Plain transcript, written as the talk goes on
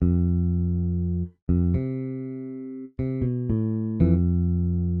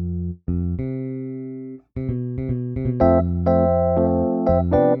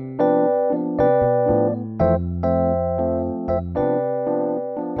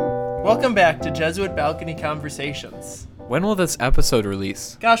Welcome back to Jesuit Balcony Conversations. When will this episode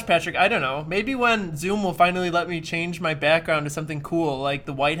release? Gosh, Patrick, I don't know. Maybe when Zoom will finally let me change my background to something cool, like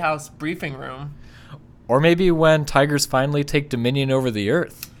the White House briefing room. Or maybe when tigers finally take dominion over the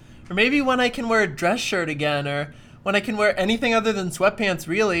earth. Or maybe when I can wear a dress shirt again, or when I can wear anything other than sweatpants,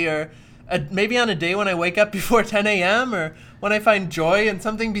 really, or maybe on a day when I wake up before 10 a.m., or when I find joy in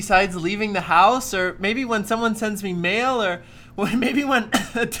something besides leaving the house, or maybe when someone sends me mail, or maybe when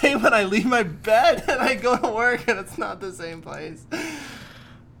a day when I leave my bed and I go to work and it's not the same place.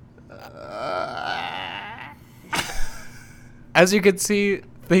 As you can see,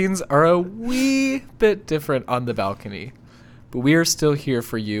 things are a wee bit different on the balcony. But we are still here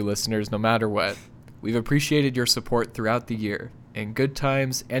for you, listeners, no matter what. We've appreciated your support throughout the year, in good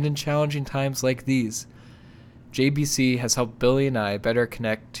times and in challenging times like these. JBC has helped Billy and I better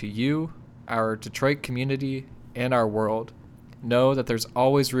connect to you, our Detroit community, and our world. Know that there's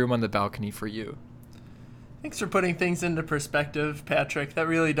always room on the balcony for you. Thanks for putting things into perspective, Patrick. That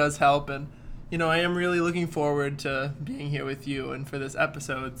really does help. And, I am really looking forward to being here with you and for this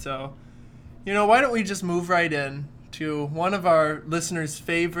episode. So, why don't we just move right in to one of our listeners'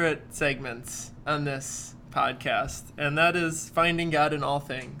 favorite segments on this podcast, and that is Finding God in All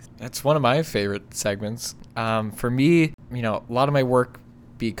Things. That's one of my favorite segments. For me, a lot of my work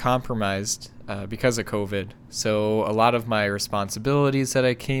be compromised because of COVID. So a lot of my responsibilities that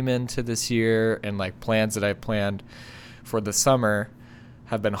I came into this year and plans that I planned for the summer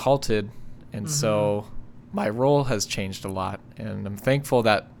have been halted. And so my role has changed a lot. And I'm thankful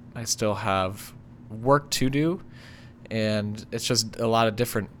that I still have work to do. And it's just a lot of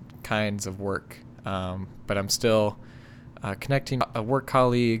different kinds of work. But I'm still connecting work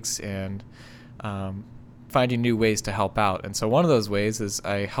colleagues and finding new ways to help out. And so one of those ways is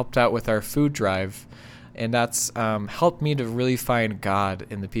I helped out with our food drive, and that's helped me to really find God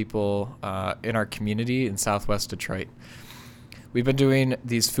in the people in our community in Southwest Detroit. We've been doing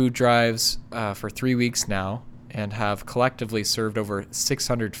these food drives for 3 weeks now and have collectively served over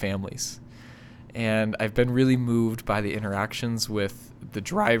 600 families. And I've been really moved by the interactions with the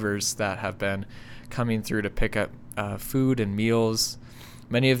drivers that have been coming through to pick up food and meals.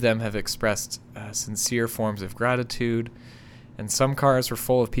 Many of them have expressed sincere forms of gratitude, and some cars were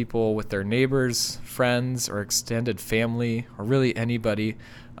full of people with their neighbors, friends, or extended family, or really anybody,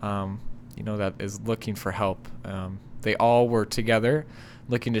 that is looking for help. They all were together,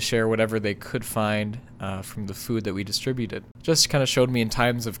 looking to share whatever they could find from the food that we distributed. Just kind of showed me in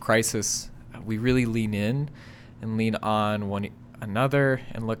times of crisis, we really lean in and lean on one another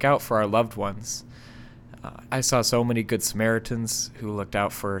and look out for our loved ones. I saw so many good Samaritans who looked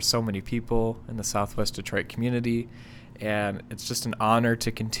out for so many people in the Southwest Detroit community, and it's just an honor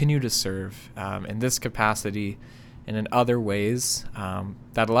to continue to serve in this capacity and in other ways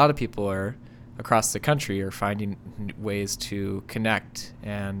that a lot of people are across the country are finding ways to connect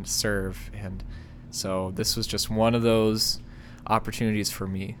and serve. And so this was just one of those opportunities for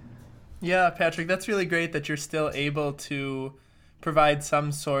me. Yeah, Patrick, that's really great that you're still able to provide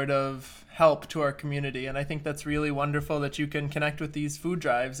some sort of help to our community. And I think that's really wonderful that you can connect with these food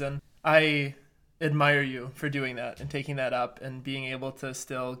drives. And I admire you for doing that and taking that up and being able to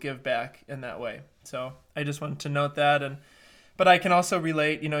still give back in that way. So I just wanted to note that. But I can also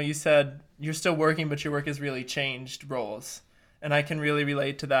relate, you said you're still working, but your work has really changed roles. And I can really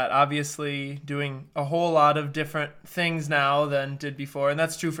relate to that. Obviously, doing a whole lot of different things now than did before. And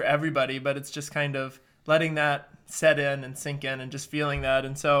that's true for everybody, but it's just kind of letting that set in and sink in and just feeling that.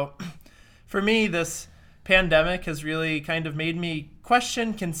 And so for me, this pandemic has really kind of made me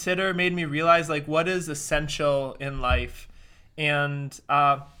question, consider, made me realize what is essential in life. And,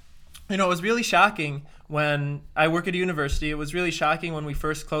 it was really shocking when I work at a university. It was really shocking when we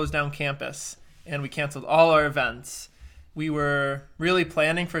first closed down campus and we canceled all our events. We were really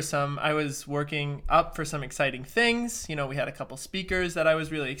planning for I was working up for some exciting things. We had a couple speakers that I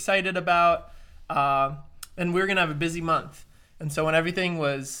was really excited about. And we were going to have a busy month. And so when everything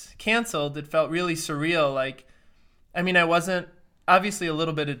was canceled, it felt really surreal. I wasn't, obviously a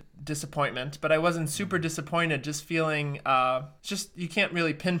little bit of disappointment, but I wasn't super disappointed, just feeling, you can't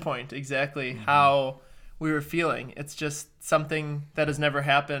really pinpoint exactly how we were feeling. It's just something that has never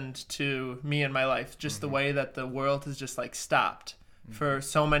happened to me in my life, just the way that the world has just stopped for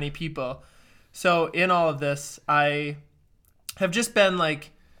so many people. So in all of this, I have just been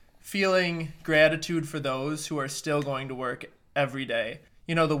feeling gratitude for those who are still going to work every day.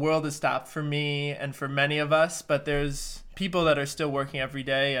 The world has stopped for me and for many of us, but there's people that are still working every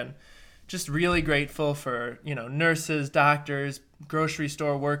day, and just really grateful for, nurses, doctors, grocery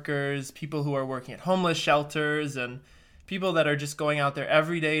store workers, people who are working at homeless shelters, and people that are just going out there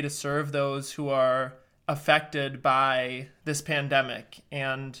every day to serve those who are affected by this pandemic.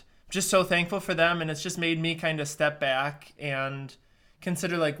 And just so thankful for them. And it's just made me kind of step back and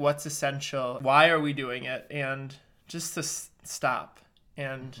consider like what's essential, why are we doing it, and just to stop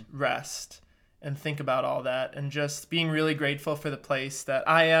and rest and think about all that, and just being really grateful for the place that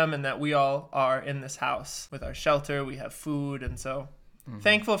I am and that we all are in this house with our shelter. We have food, and so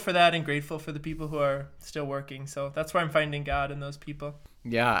thankful for that and grateful for the people who are still working. So that's where I'm finding God in those people.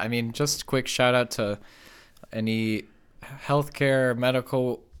 Yeah, I mean, just a quick shout out to any healthcare,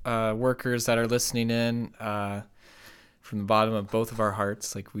 medical workers that are listening in. From the bottom of both of our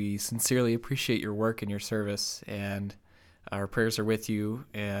hearts, like, we sincerely appreciate your work and your service, and our prayers are with you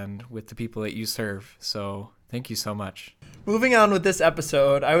and with the people that you serve. So thank you so much. Moving on with this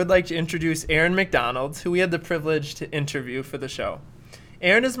episode, I would like to introduce Erin McDonald, who we had the privilege to interview for the show.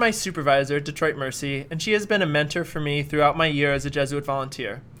 Erin is my supervisor at Detroit Mercy, and she has been a mentor for me throughout my year as a Jesuit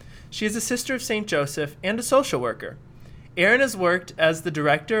volunteer. She is a sister of St. Joseph and a social worker. Erin has worked as the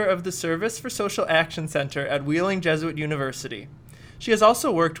director of the Service for Social Action Center at Wheeling Jesuit University. She has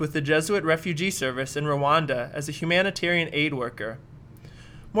also worked with the Jesuit Refugee Service in Rwanda as a humanitarian aid worker.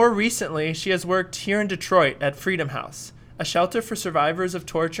 More recently, she has worked here in Detroit at Freedom House, a shelter for survivors of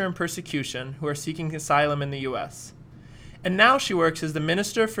torture and persecution who are seeking asylum in the U.S. And now she works as the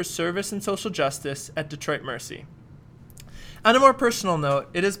Minister for Service and Social Justice at Detroit Mercy. On a more personal note,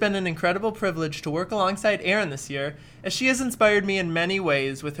 it has been an incredible privilege to work alongside Erin this year, as she has inspired me in many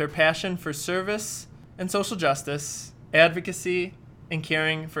ways with her passion for service and social justice, advocacy, and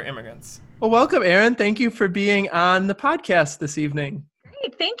caring for immigrants. Well, welcome, Erin. Thank you for being on the podcast this evening.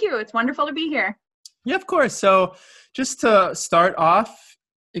 Great. Thank you. It's wonderful to be here. Yeah, of course. So just to start off,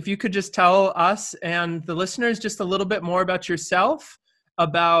 if you could just tell us and the listeners just a little bit more about yourself,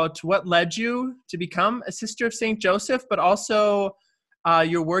 about what led you to become a Sister of St. Joseph, but also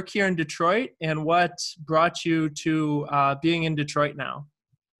your work here in Detroit, and what brought you to being in Detroit now.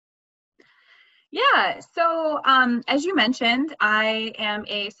 Yeah, so as you mentioned, I am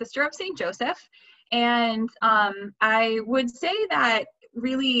a Sister of St. Joseph, and I would say that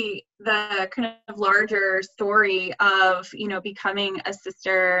really the kind of larger story of, becoming a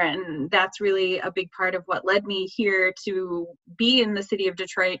sister, and that's really a big part of what led me here to be in the city of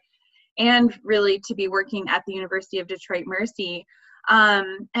Detroit, and really to be working at the University of Detroit Mercy.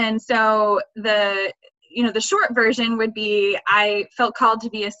 And so the short version would be, I felt called to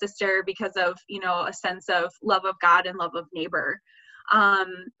be a sister because of, a sense of love of God and love of neighbor.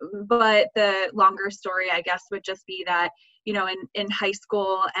 But the longer story, I guess, would just be that, in high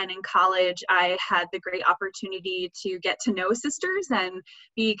school and in college, I had the great opportunity to get to know sisters and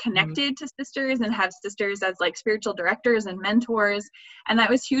be connected to sisters and have sisters as like spiritual directors and mentors. And that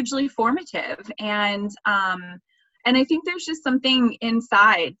was hugely formative. And I think there's just something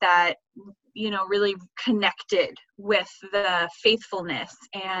inside that, really connected with the faithfulness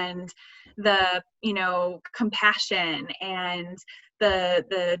and the, compassion and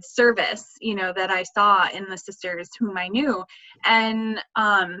the service, that I saw in the sisters whom I knew. And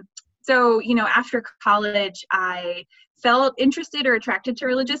so, after college, I felt interested or attracted to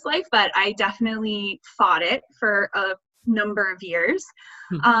religious life, but I definitely fought it for a number of years.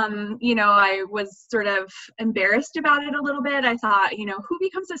 I was sort of embarrassed about it a little bit. I thought, who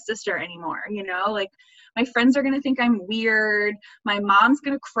becomes a sister anymore? Like, my friends are going to think I'm weird. My mom's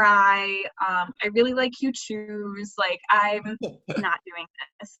going to cry. I really like cute shoes. Like, I'm not doing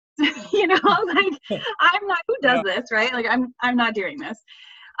this. I'm not, who does this, right? Like, I'm not doing this.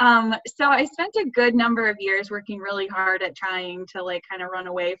 So I spent a good number of years working really hard at trying to like kind of run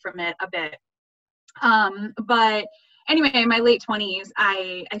away from it a bit. But anyway, in my late 20s,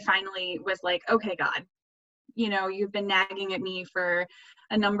 I finally was like, okay, God, you've been nagging at me for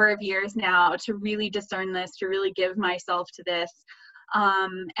a number of years now to really discern this, to really give myself to this.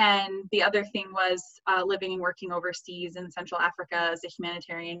 And the other thing was living and working overseas in Central Africa as a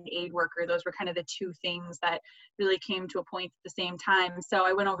humanitarian aid worker. Those were kind of the two things that really came to a point at the same time. So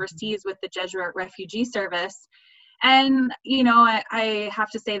I went overseas with the Jesuit Refugee Service. And, I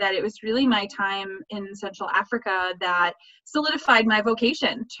have to say that it was really my time in Central Africa that solidified my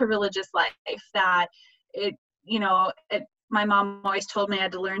vocation to religious life, that my mom always told me I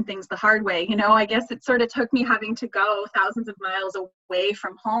had to learn things the hard way. I guess it sort of took me having to go thousands of miles away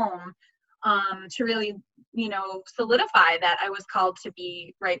from home to really, solidify that I was called to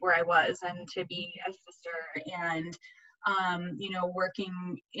be right where I was and to be a sister, and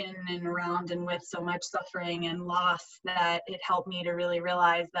working in and around and with so much suffering and loss, that it helped me to really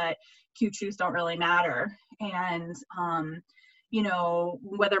realize that cute shoes don't really matter. And,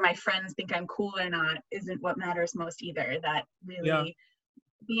 whether my friends think I'm cool or not isn't what matters most either. That Yeah. really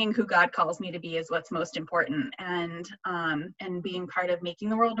being who God calls me to be is what's most important, and being part of making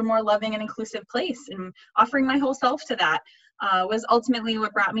the world a more loving and inclusive place and offering my whole self to that was ultimately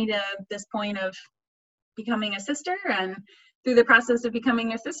what brought me to this point of becoming a sister. And through the process of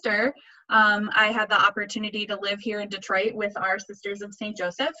becoming a sister, I had the opportunity to live here in Detroit with our Sisters of St.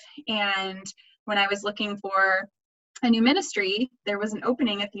 Joseph. And when I was looking for a new ministry, there was an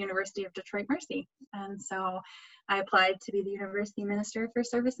opening at the University of Detroit Mercy. And so I applied to be the University Minister for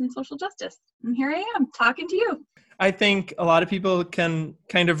Service and Social Justice. And here I am talking to you. I think a lot of people can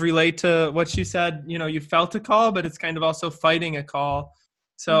kind of relate to what you said. You felt a call, but it's kind of also fighting a call.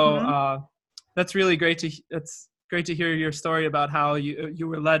 So that's really great it's great to hear your story about how you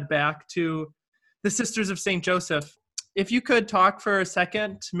were led back to the Sisters of St. Joseph. If you could talk for a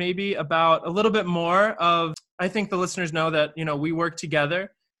second, maybe about a little bit more of, I think the listeners know that, we work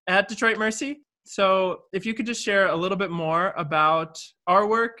together at Detroit Mercy. So if you could just share a little bit more about our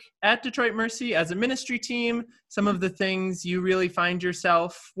work at Detroit Mercy as a ministry team, some of the things you really find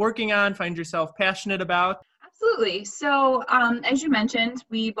yourself working on, find yourself passionate about. Absolutely. So as you mentioned,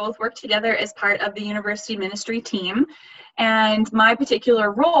 we both work together as part of the university ministry team. And my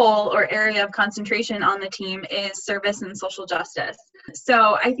particular role or area of concentration on the team is service and social justice.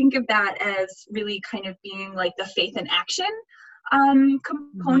 So I think of that as really kind of being like the faith in action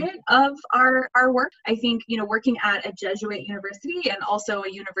component of our work. I think, working at a Jesuit university and also a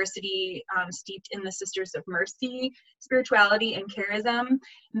university steeped in the Sisters of Mercy spirituality and charism,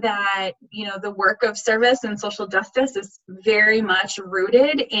 that, the work of service and social justice is very much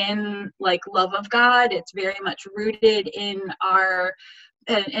rooted in love of God. It's very much rooted in our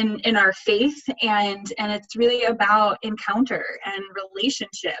faith, and it's really about encounter and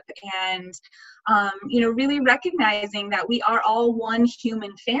relationship, and really recognizing that we are all one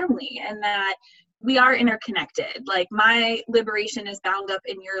human family and that we are interconnected. Like, my liberation is bound up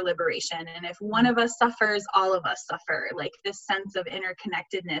in your liberation, and if one of us suffers, all of us suffer. Like, this sense of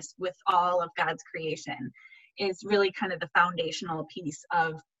interconnectedness with all of God's creation is really kind of the foundational piece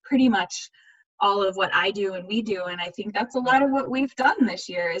of pretty much all of what I do and we do. And I think that's a lot of what we've done this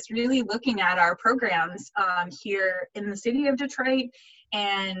year, is really looking at our programs here in the city of Detroit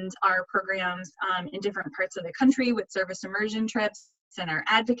and our programs in different parts of the country with service immersion trips and our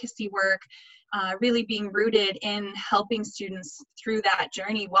advocacy work, really being rooted in helping students through that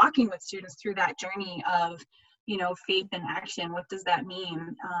journey, walking with students through that journey of, faith and action. What does that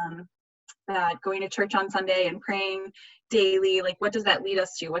mean? That going to church on Sunday and praying daily, what does that lead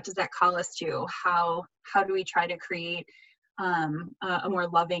us to? What does that call us to? How do we try to create a more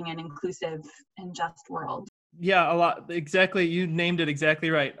loving and inclusive and just world? Yeah, a lot. Exactly. You named it exactly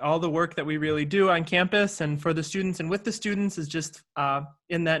right. All the work that we really do on campus and for the students and with the students is just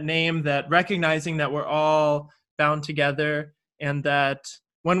in that name, that recognizing that we're all bound together, and that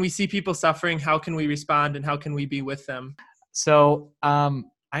when we see people suffering, how can we respond and how can we be with them? So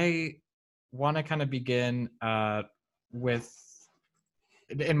I want to kind of begin with,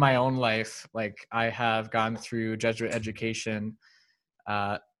 in my own life, I have gone through Jesuit education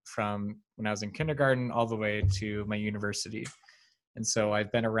from when I was in kindergarten all the way to my university. And so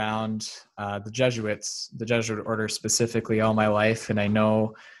I've been around the Jesuit order specifically all my life. And I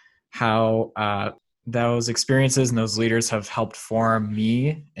know how those experiences and those leaders have helped form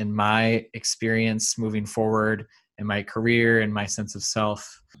me and my experience moving forward in my career and my sense of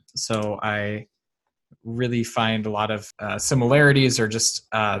self. So I really find a lot of similarities, or just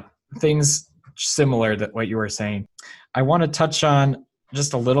things similar that what you were saying. I want to touch on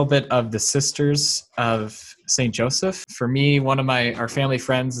just a little bit of the Sisters of St. Joseph. For me, one of our family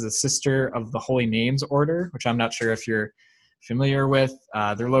friends is a sister of the Holy Names Order, which I'm not sure if you're familiar with.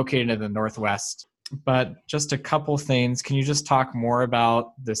 They're located in the Northwest. But just a couple things. Can you just talk more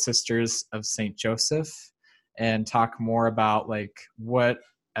about the Sisters of St. Joseph and talk more about what,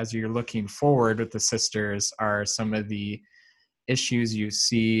 as you're looking forward with the sisters, are some of the issues you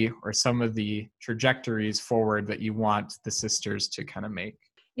see or some of the trajectories forward that you want the sisters to kind of make?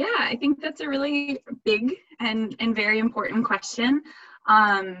 Yeah, I think that's a really big and very important question.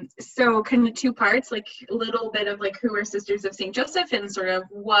 So kind of two parts, a little bit of who are Sisters of St. Joseph and sort of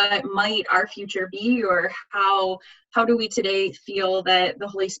what might our future be, or how do we today feel that the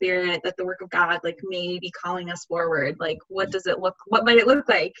Holy Spirit, that the work of God may be calling us forward? What might it look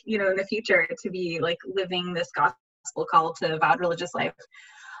like, in the future to be living this gospel call to vowed religious life?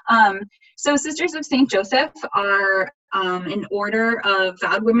 So Sisters of St. Joseph are an order of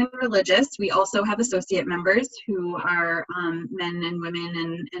vowed women religious. We also have associate members who are men and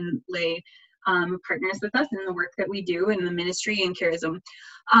women and lay partners with us in the work that we do in the ministry and charism.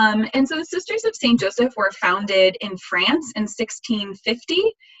 And so the Sisters of St. Joseph were founded in France in 1650,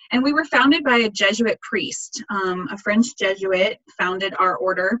 and we were founded by a Jesuit priest. A French Jesuit founded our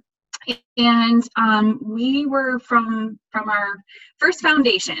order. And we were from our first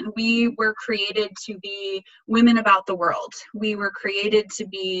foundation, we were created to be women about the world. We were created to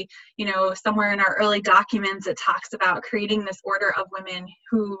be, somewhere in our early documents, it talks about creating this order of women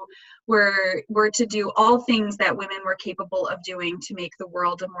who were to do all things that women were capable of doing to make the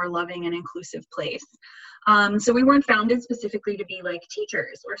world a more loving and inclusive place. So we weren't founded specifically to be like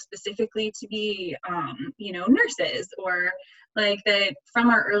teachers or specifically to be, nurses, or like that. From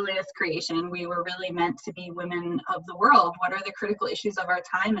our earliest creation, we were really meant to be women of the world. What are the critical issues of our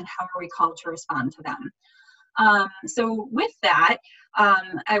time, and how are we called to respond to them? So with that,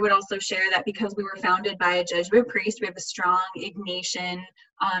 I would also share that because we were founded by a Jesuit priest, we have a strong Ignatian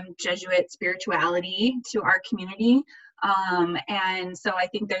Jesuit spirituality to our community. And so I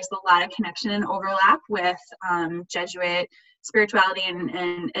think there's a lot of connection and overlap with Jesuit spirituality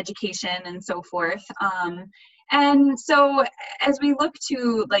and education and so forth. And so as we look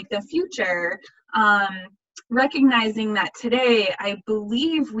to like the future, recognizing that today, I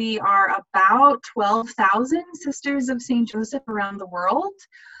believe we are about 12,000 Sisters of St. Joseph around the world.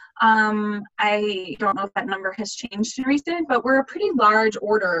 I don't know if that number has changed in recent, but we're a pretty large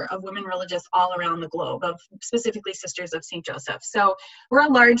order of women religious all around the globe, of specifically Sisters of St. Joseph. So we're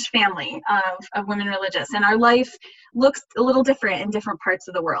a large family of women religious, and our life looks a little different in different parts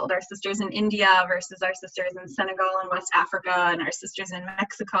of the world. Our sisters in India versus our sisters in Senegal and West Africa, and our sisters in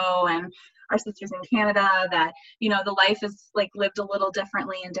Mexico, and our sisters in Canada, that, the life is like lived a little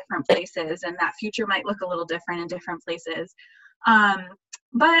differently in different places, and that future might look a little different in different places.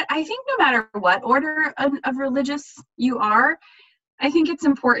 But I think no matter what order of religious you are, I think it's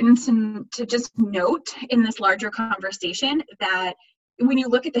important to just note in this larger conversation that when you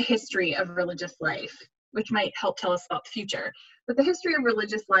look at the history of religious life, which might help tell us about the future, but the history of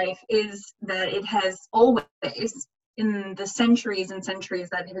religious life is that it has always, in the centuries and centuries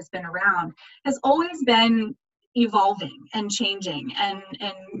that it has been around, has always been evolving and changing and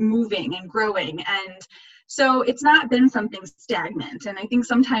moving and growing. And so it's not been something stagnant. And I think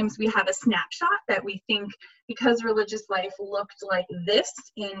sometimes we have a snapshot that we think because religious life looked like this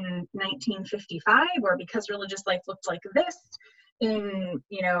in 1955, or because religious life looked like this in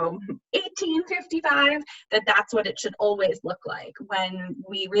 1855, that's what it should always look like. When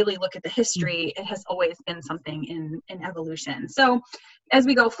we really look at the history, it has always been something in evolution. So as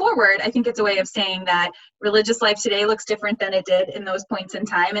we go forward, I think it's a way of saying that religious life today looks different than it did in those points in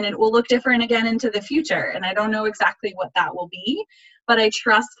time, and it will look different again into the future. And I don't know exactly what that will be, but I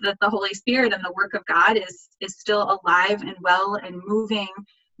trust that the Holy Spirit and the work of God is still alive and well and moving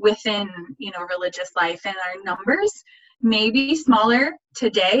within religious life. And our numbers may be smaller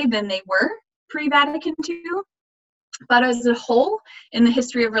today than they were pre-Vatican II, but as a whole, in the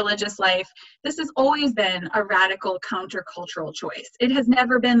history of religious life, this has always been a radical countercultural choice. It has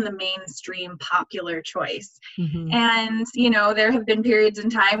never been the mainstream popular choice. Mm-hmm. And, there have been periods in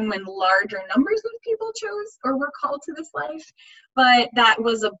time when larger numbers of people chose or were called to this life, but that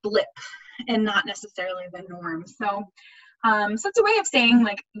was a blip and not necessarily the norm. So it's a way of saying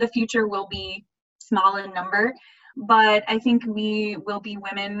like the future will be small in number, but I think we will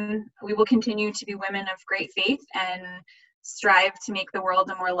continue to be women of great faith and strive to make the world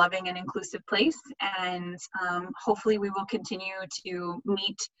a more loving and inclusive place. And hopefully we will continue to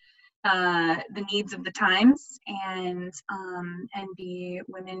meet the needs of the times and be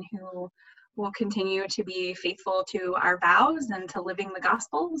women who will continue to be faithful to our vows and to living the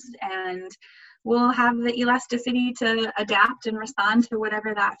Gospels, and we'll have the elasticity to adapt and respond to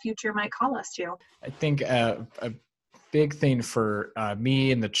whatever that future might call us to. I think a big thing for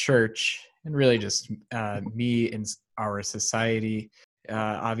me in the church, and really just me in our society,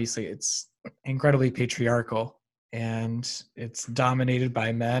 obviously it's incredibly patriarchal, and it's dominated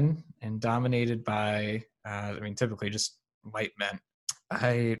by men and dominated by, typically just white men.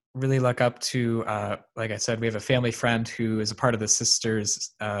 I really look up to, like I said, we have a family friend who is a part of the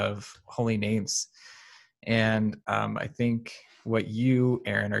Sisters of Holy Names. And I think what you,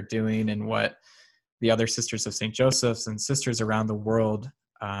 Erin, are doing, and what the other Sisters of St. Joseph's and sisters around the world,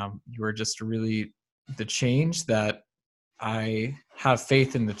 you are just really the change that I have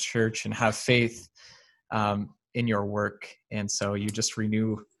faith in the church and have faith in your work. And so you just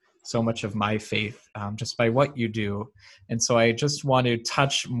renew so much of my faith just by what you do. And so I just want to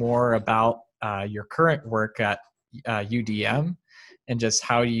touch more about your current work at UDM, and just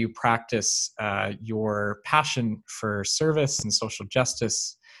how you practice your passion for service and social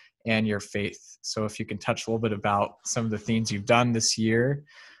justice and your faith. So if you can touch a little bit about some of the things you've done this year,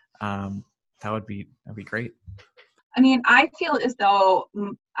 that'd be great. I mean, I feel as though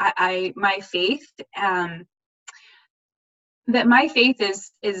my faith, that my faith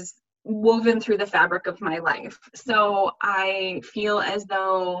is woven through the fabric of my life. So I feel as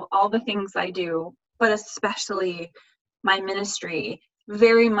though all the things I do, but especially my ministry,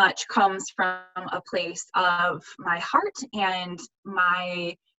 very much comes from a place of my heart and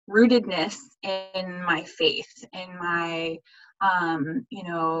my rootedness in my faith, in my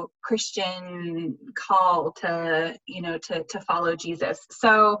Christian call to follow Jesus.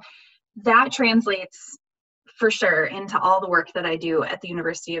 So that translates for sure into all the work that I do at the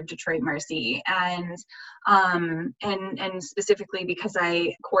University of Detroit Mercy, and specifically because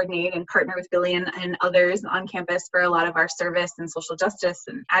I coordinate and partner with Billy and others on campus for a lot of our service and social justice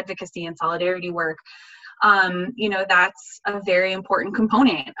and advocacy and solidarity work. That's a very important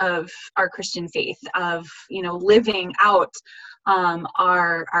component of our Christian faith, of living out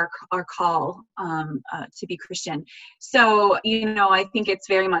our call to be Christian. So I think it's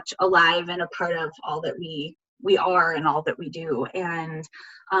very much alive and a part of all that we are and all that we do, and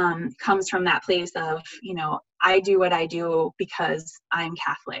comes from that place of I do what I do because I'm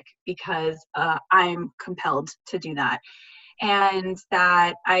Catholic, because I'm compelled to do that. And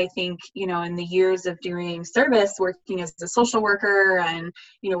that I think, in the years of doing service, working as a social worker and,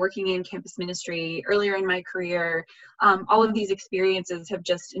 working in campus ministry earlier in my career, all of these experiences have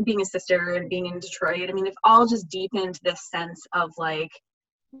just, and being a sister and being in Detroit, I mean, they've all just deepened this sense of like,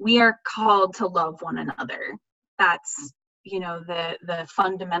 we are called to love one another. That's, the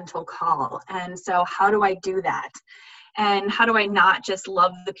fundamental call. And so how do I do that? And how do I not just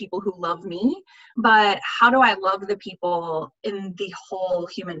love the people who love me, but how do I love the people in the whole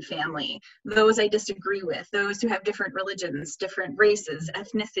human family? Those I disagree with, those who have different religions, different races,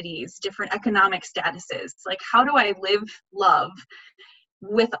 ethnicities, different economic statuses. Like, how do I live love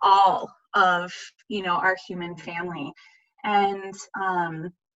with all of, our human family? And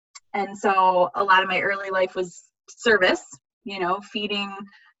so a lot of my early life was service, feeding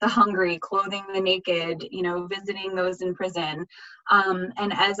the hungry, clothing the naked, visiting those in prison.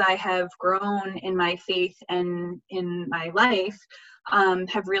 And as I have grown in my faith and in my life,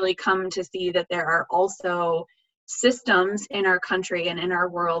 have really come to see that there are also systems in our country and in our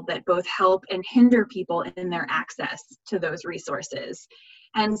world that both help and hinder people in their access to those resources.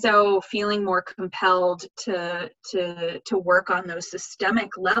 And so feeling more compelled to work on those systemic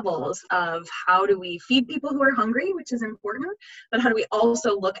levels of how do we feed people who are hungry, which is important, but how do we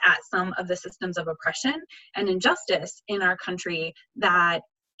also look at some of the systems of oppression and injustice in our country that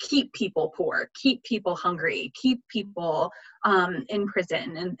keep people poor, keep people hungry, keep people in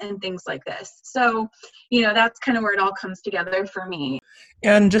prison and things like this. So, that's kind of where it all comes together for me.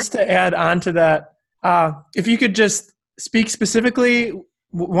 And just to add on to that, if you could just speak specifically,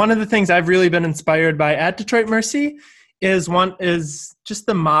 one of the things I've really been inspired by at Detroit Mercy is just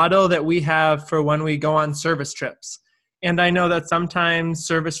the model that we have for when we go on service trips. And I know that sometimes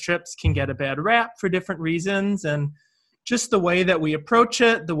service trips can get a bad rap for different reasons, and just the way that we approach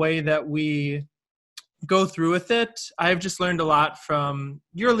it, the way that we go through with it. I've just learned a lot from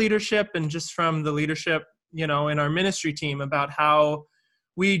your leadership and just from the leadership, in our ministry team about how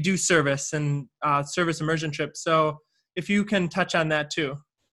we do service and service immersion trips. So if you can touch on that too.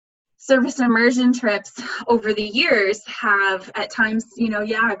 Service immersion trips over the years have at times,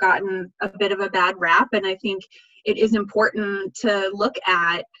 gotten a bit of a bad rap. And I think it is important to look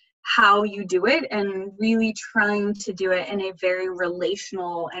at how you do it and really trying to do it in a very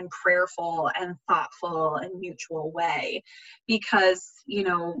relational and prayerful and thoughtful and mutual way. Because,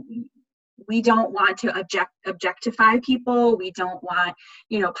 we don't want to objectify people. We don't want,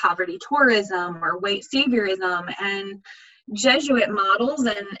 poverty tourism or white saviorism, and Jesuit models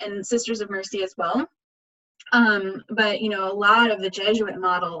and Sisters of Mercy as well. But, a lot of the Jesuit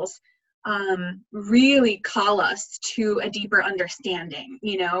models really call us to a deeper understanding,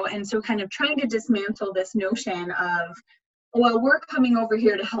 and so kind of trying to dismantle this notion of, well, we're coming over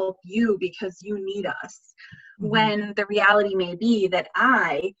here to help you because you need us, when the reality may be that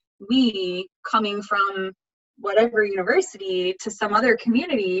we coming from whatever university to some other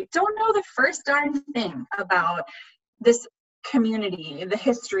community don't know the first darn thing about this community, the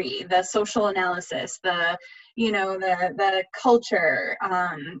history, the social analysis, the culture.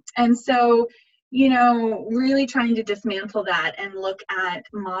 And so, really trying to dismantle that and look at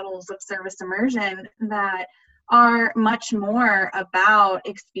models of service immersion that are much more about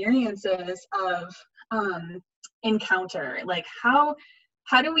experiences of encounter. Like how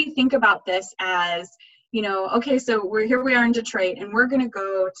do we think about this as okay, so we are in Detroit, and we're going to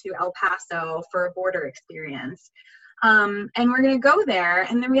go to El Paso for a border experience. And we're going to go there.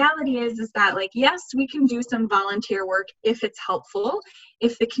 And the reality is that, like, yes, we can do some volunteer work if it's helpful,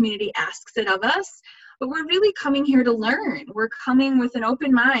 if the community asks it of us, but we're really coming here to learn. We're coming with an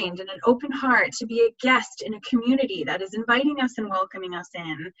open mind and an open heart to be a guest in a community that is inviting us and welcoming us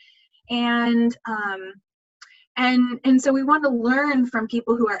in. And so we want to learn from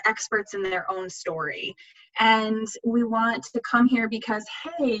people who are experts in their own story. And we want to come here because,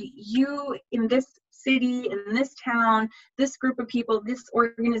 hey, you in this city, in this town, this group of people, this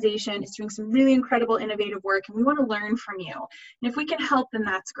organization is doing some really incredible, innovative work, and we want to learn from you. And if we can help, then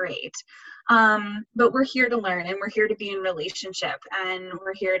that's great. But we're here to learn, and we're here to be in relationship, and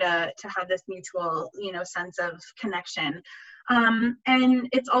we're here to have this mutual, sense of connection. And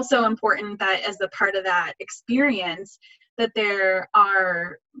it's also important that as a part of that experience, that there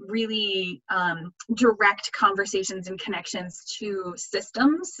are really direct conversations and connections to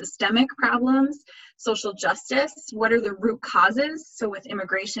systems, systemic problems, social justice. What are the root causes? So with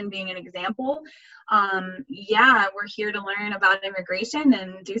immigration being an example, we're here to learn about immigration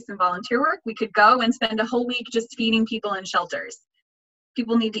and do some volunteer work. We could go and spend a whole week just feeding people in shelters.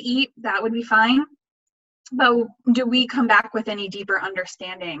 People need to eat, that would be fine. But do we come back with any deeper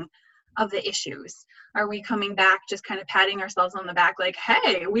understanding of the issues? Are we coming back just kind of patting ourselves on the back like,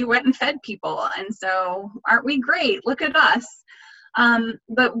 hey, we went and fed people, and so aren't we great? Look at us.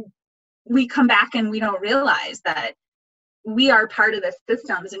 But we come back and we don't realize that we are part of the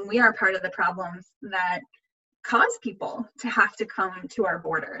systems, and we are part of the problems that cause people to have to come to our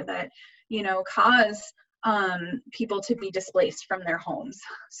border, that, cause people to be displaced from their homes.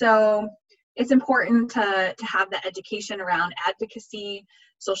 So it's important to have the education around advocacy,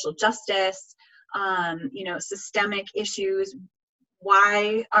 social justice, systemic issues.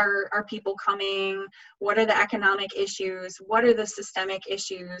 Why are people coming? What are the economic issues? What are the systemic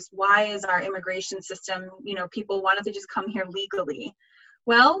issues? Why is our immigration system, people, why don't they just come here legally?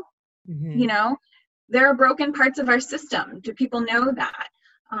 Well, there are broken parts of our system. Do people know that?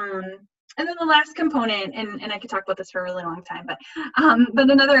 And then the last component, and I could talk about this for a really long time, but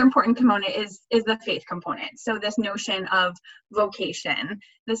another important component is the faith component. So this notion of vocation,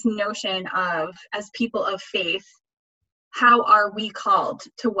 this notion of, as people of faith, how are we called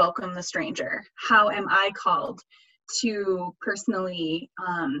to welcome the stranger? How am I called to personally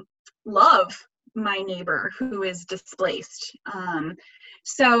love my neighbor who is displaced?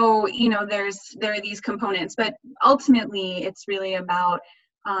 So there are these components, but ultimately it's really about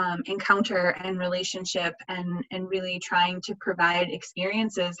encounter and relationship, and really trying to provide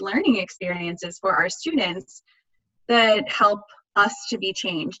learning experiences for our students that help us to be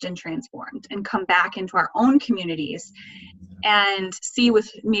changed and transformed and come back into our own communities and see with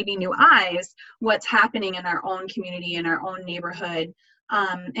maybe new eyes what's happening in our own community, in our own neighborhood.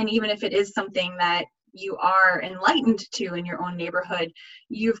 And even if it is something that you are enlightened to in your own neighborhood,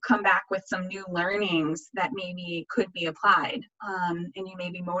 you've come back with some new learnings that maybe could be applied, and you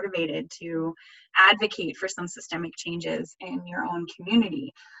may be motivated to advocate for some systemic changes in your own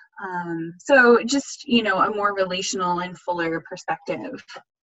community. So just, a more relational and fuller perspective.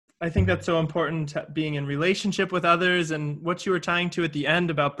 I think that's so important, being in relationship with others, and what you were tying to at the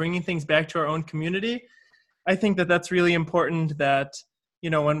end about bringing things back to our own community. I think that that's really important, that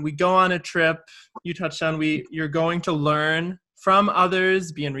when we go on a trip, you touched on, you're going to learn from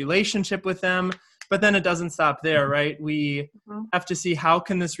others, be in relationship with them, but then it doesn't stop there, right? We have to see, how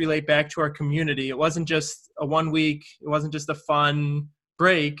can this relate back to our community? It wasn't just a 1 week, it wasn't just a fun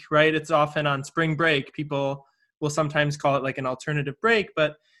break, right? It's often on spring break. People will sometimes call it like an alternative break,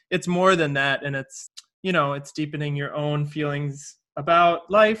 but it's more than that. And it's, it's deepening your own feelings about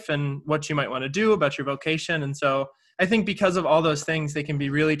life and what you might want to do, about your vocation. And so I think because of all those things, they can be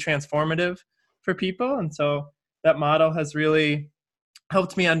really transformative for people. And so that model has really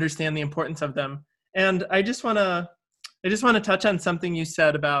helped me understand the importance of them. And I just want to touch on something you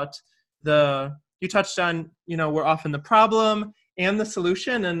said about you touched on, we're often the problem and the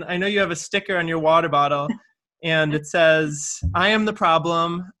solution. And I know you have a sticker on your water bottle and it says, I am the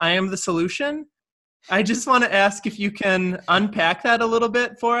problem, I am the solution. I just want to ask if you can unpack that a little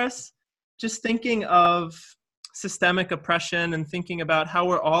bit for us. Just thinking of systemic oppression and thinking about how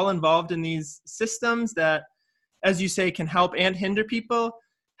we're all involved in these systems that, as you say, can help and hinder people.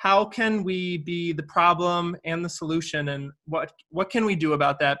 How can we be the problem and the solution, and what can we do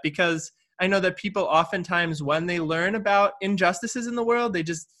about that? Because I know that people oftentimes, when they learn about injustices in the world, they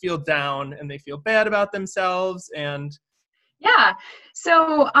just feel down and they feel bad about themselves. And Yeah.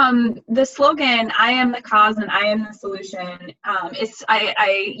 So the slogan, I am the cause and I am the solution,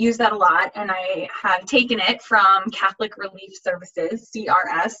 I use that a lot, and I have taken it from Catholic Relief Services,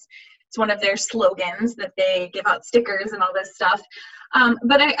 CRS. It's one of their slogans that they give out stickers and all this stuff.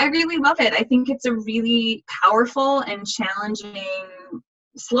 But I really love it. I think it's a really powerful and challenging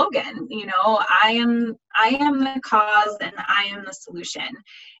slogan. I am the cause and I am the solution.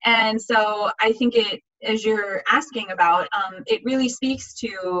 And so I think it, as you're asking about, it really speaks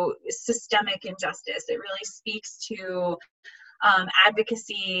to systemic injustice. It really speaks to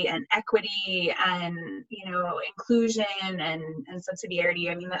advocacy and equity and inclusion and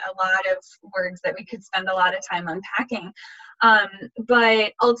subsidiarity. I mean, a lot of words that we could spend a lot of time unpacking.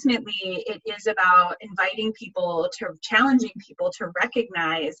 But ultimately, it is about challenging people to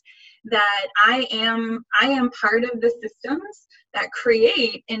recognize that I am part of the systems that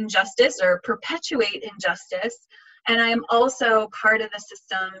create injustice or perpetuate injustice, and I am also part of the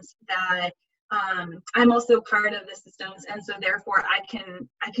systems that and so therefore I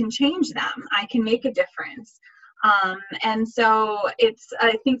can change them. I can make a difference. And so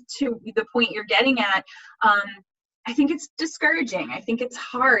I think to the point you're getting at, I think it's discouraging. I think it's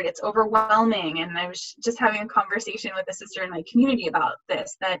hard. It's overwhelming. And I was just having a conversation with a sister in my community about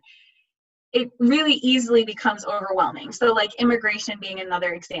this, that it really easily becomes overwhelming. So like immigration being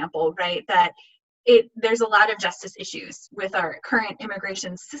another example, right? That there's a lot of justice issues with our current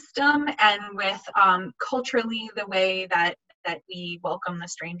immigration system and with culturally the way that we welcome the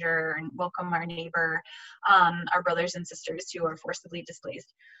stranger and welcome our neighbor, our brothers and sisters who are forcibly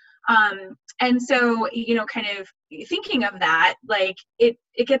displaced. And so, kind of thinking of that, like it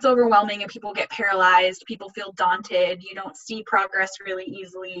gets overwhelming and people get paralyzed, people feel daunted, you don't see progress really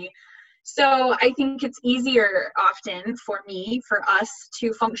easily. So I think it's easier often for us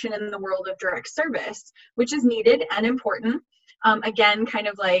to function in the world of direct service, which is needed and important. Again, kind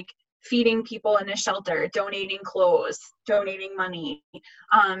of like feeding people in a shelter, donating clothes, donating money,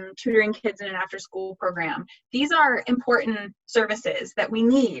 tutoring kids in an after-school program. These are important services that we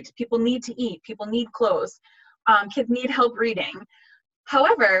need. People need to eat. People need clothes. Kids need help reading.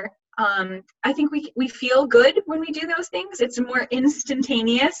 However, I think we feel good when we do those things. It's more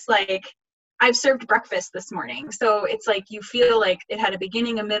instantaneous, like I've served breakfast this morning. So it's like you feel like it had a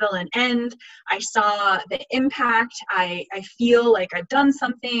beginning, a middle, and end. I saw the impact. I feel like I've done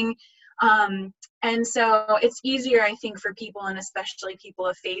something. And so it's easier, I think, for people, and especially people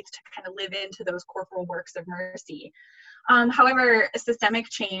of faith, to kind of live into those corporal works of mercy. However, systemic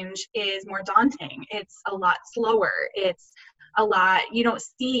change is more daunting. It's a lot slower. It's a lot, you don't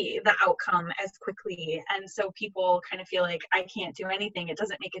see the outcome as quickly. And so people kind of feel like, I can't do anything. It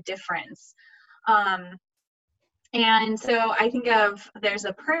doesn't make a difference. And so I think there's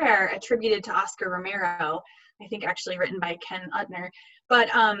a prayer attributed to Oscar Romero, I think actually written by Ken Utner, but,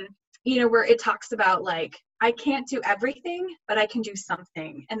 where it talks about like, I can't do everything, but I can do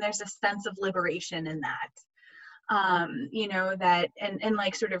something. And there's a sense of liberation in that, that, and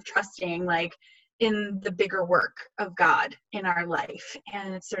like sort of trusting, like, in the bigger work of God in our life.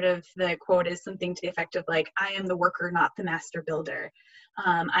 And it's sort of, the quote is something to the effect of like, I am the worker, not the master builder.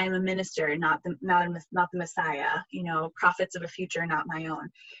 I am a minister, not the Messiah, prophets of a future, not my own.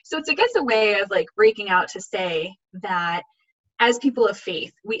 So it's, I guess, a way of like breaking out to say that as people of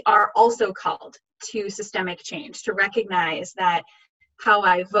faith, we are also called to systemic change, to recognize that how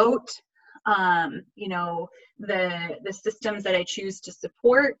I vote, the systems that I choose to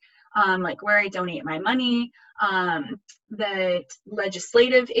support, like where I donate my money, the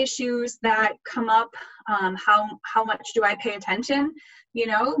legislative issues that come up, how much do I pay attention,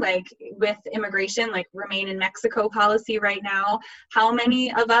 like with immigration, like Remain in Mexico policy right now, how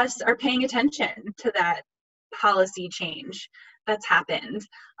many of us are paying attention to that policy change that's happened?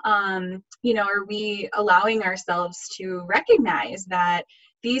 Are we allowing ourselves to recognize that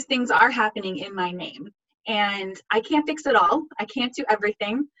these things are happening in my name? And I can't fix it all. I can't do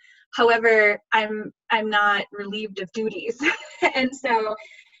everything. However, I'm not relieved of duties. And so,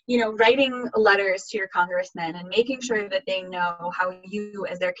 writing letters to your congressman and making sure that they know how you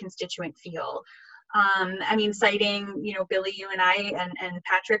as their constituent feel. Citing, Billy, you and I and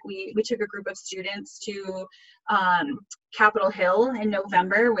Patrick, we took a group of students to Capitol Hill in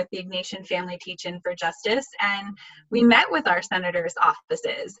November with the Ignatian Family Teach-In for Justice, and we met with our senators'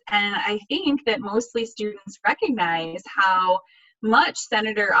 offices. And I think that mostly students recognize how much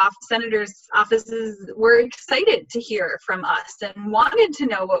senators' offices were excited to hear from us and wanted to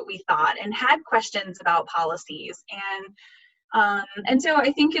know what we thought and had questions about policies. And so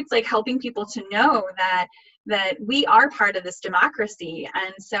I think it's like helping people to know that we are part of this democracy,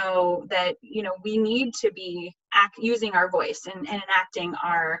 and so that we need to be using our voice and enacting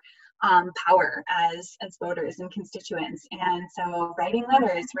our power as voters and constituents. And so writing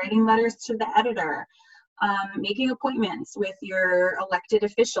letters to the editor, making appointments with your elected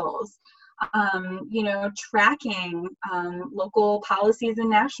officials, tracking local policies and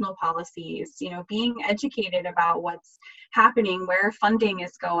national policies, being educated about what's happening, where funding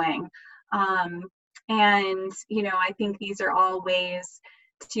is going. I think these are all ways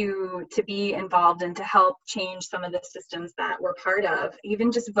to be involved and to help change some of the systems that we're part of.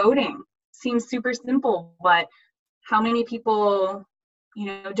 Even just voting seems super simple, but how many people,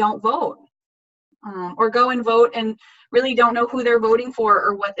 don't vote? Or go and vote and really don't know who they're voting for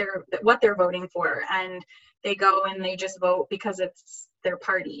or what they're voting for, and they go and they just vote because it's their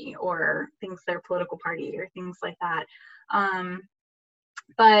party or thinks their political party or things like that.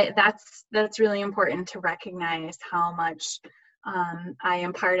 But that's really important to recognize how much I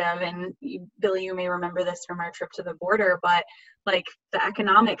am part of. And Billy, you may remember this from our trip to the border, but like the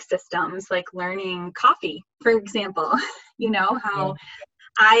economic systems, like learning coffee, for example, how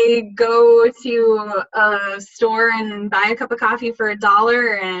I go to a store and buy a cup of coffee for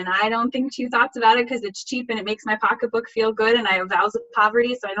 $1 and I don't think two thoughts about it because it's cheap and it makes my pocketbook feel good, and I have vows of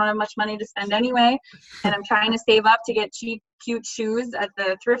poverty, so I don't have much money to spend anyway, and I'm trying to save up to get cheap, cute shoes at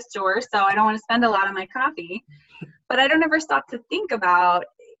the thrift store, so I don't want to spend a lot on my coffee. But I don't ever stop to think about,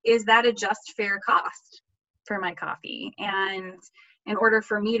 is that a just fair cost for my coffee? And in order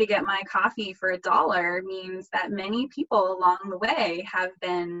for me to get my coffee for $1 means that many people along the way have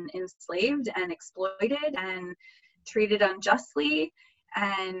been enslaved and exploited and treated unjustly.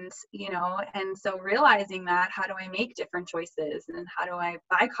 And so realizing that, how do I make different choices, and how do I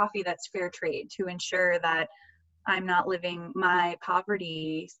buy coffee that's fair trade to ensure that I'm not living my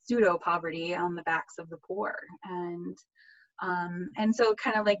poverty, pseudo poverty, on the backs of the poor? And so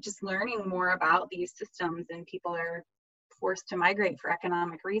kind of like just learning more about these systems, and people are forced to migrate for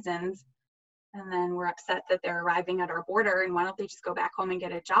economic reasons, and then we're upset that they're arriving at our border, and why don't they just go back home and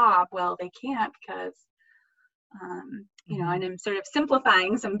get a job? Well, they can't because and I'm sort of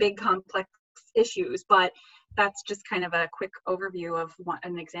simplifying some big complex issues, but that's just kind of a quick overview of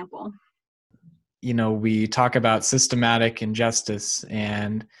an example. We talk about systematic injustice,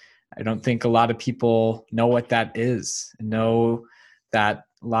 and I don't think a lot of people know what that is, know that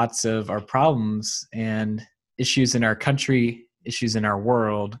lots of our problems and issues in our country, issues in our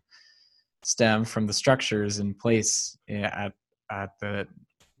world, stem from the structures in place at the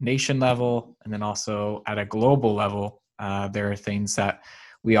nation level, and then also at a global level. There are things that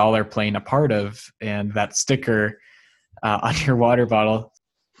we all are playing a part of, and that sticker on your water bottle,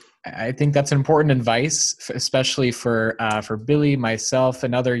 I think that's important advice, especially for Billy, myself,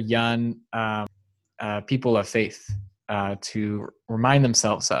 and other young people of faith to remind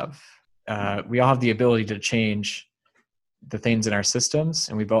themselves of. We all have the ability to change the things in our systems,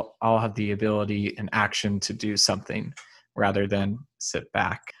 and we all have the ability and action to do something rather than sit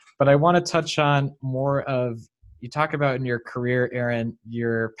back. But I want to touch on more of, you talk about in your career, Erin,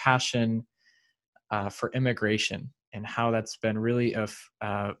 your passion for immigration, and how that's been really a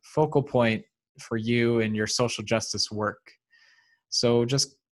focal point for you in your social justice work. So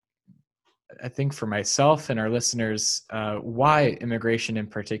just, I think for myself and our listeners, why immigration in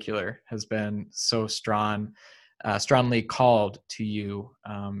particular has been so strongly called to you,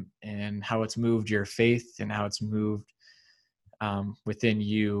 and how it's moved your faith, and how it's moved within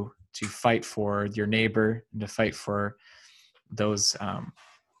you to fight for your neighbor and to fight for those,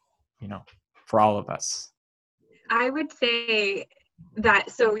 for all of us. I would say that,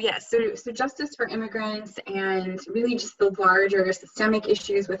 so justice for immigrants, and really just the larger systemic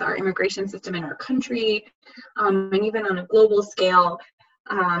issues with our immigration system in our country, and even on a global scale,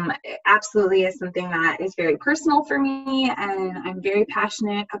 absolutely is something that is very personal for me, and I'm very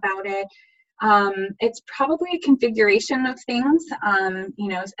passionate about it. It's probably a configuration of things,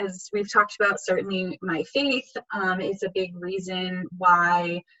 as we've talked about. Certainly my faith is a big reason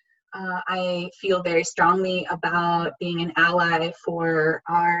why I feel very strongly about being an ally for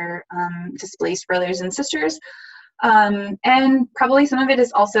our displaced brothers and sisters. And probably some of it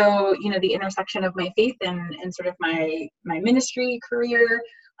is also, the intersection of my faith and sort of my ministry career.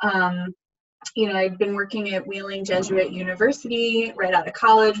 I'd been working at Wheeling Jesuit University right out of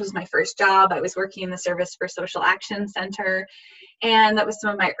college, was my first job. I was working in the Service for Social Action Center. And that was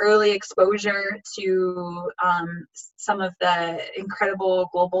some of my early exposure to some of the incredible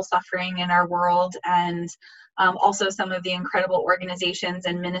global suffering in our world, and also some of the incredible organizations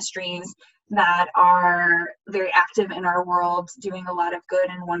and ministries that are very active in our world, doing a lot of good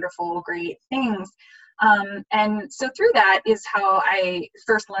and wonderful, great things. And so through that is how I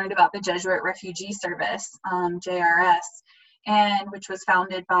first learned about the Jesuit Refugee Service, JRS, and which was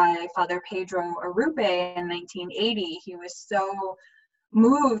founded by Father Pedro Arrupe in 1980. He was so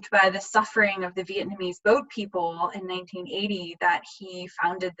moved by the suffering of the Vietnamese boat people in 1980 that he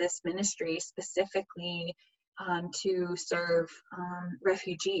founded this ministry specifically to serve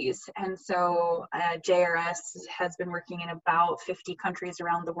refugees. And so JRS has been working in about 50 countries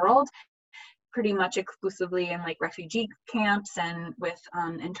around the world, pretty much exclusively in like refugee camps and with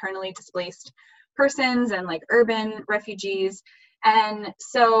internally displaced persons and like urban refugees. And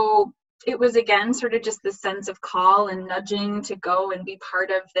so it was again sort of just this sense of call and nudging to go and be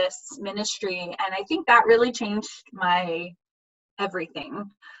part of this ministry. And I think that really changed my everything.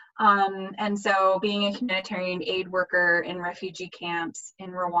 And so being a humanitarian aid worker in refugee camps in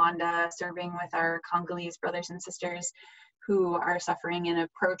Rwanda, serving with our Congolese brothers and sisters who are suffering in a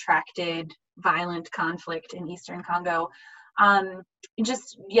protracted violent conflict in Eastern Congo,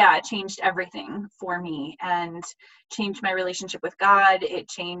 it changed everything for me and changed my relationship with God. It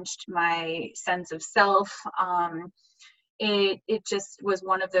changed my sense of self. It just was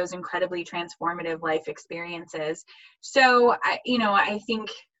one of those incredibly transformative life experiences. So I think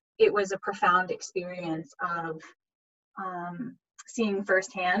it was a profound experience of seeing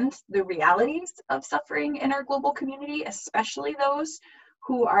firsthand the realities of suffering in our global community, especially those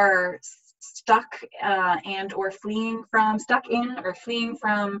who are stuck in or fleeing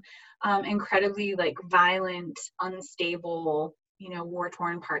from incredibly like violent, unstable,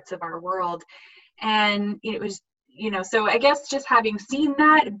 war-torn parts of our world. And it was, so I guess just having seen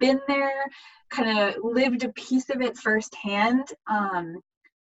that, been there, kind of lived a piece of it firsthand,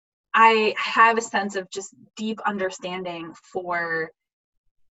 I have a sense of just deep understanding for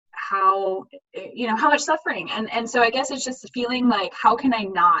how much suffering. And so I guess it's just feeling like, how can I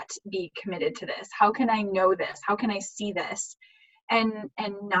not be committed to this? How can I know this? How can I see this and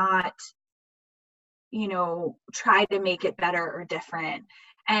not, try to make it better or different,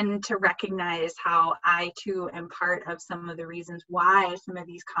 and to recognize how I too am part of some of the reasons why some of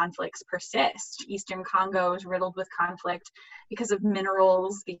these conflicts persist. Eastern Congo is riddled with conflict because of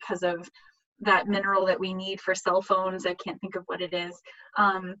minerals, because of that mineral that we need for cell phones. I can't think of what it is.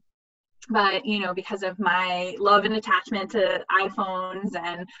 But, because of my love and attachment to iPhones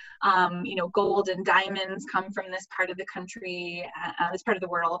and, gold and diamonds come from this part of the country, this part of the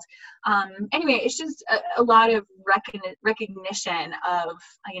world. Anyway, it's just a lot of recognition of,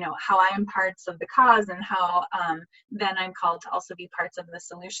 how I am parts of the cause and how then I'm called to also be parts of the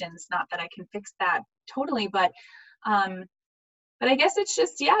solutions. Not that I can fix that totally, but I guess it's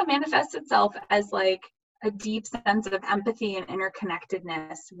just, manifests itself as like a deep sense of empathy and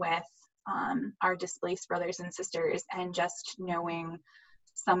interconnectedness with our displaced brothers and sisters, and just knowing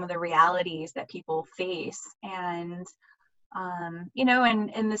some of the realities that people face. And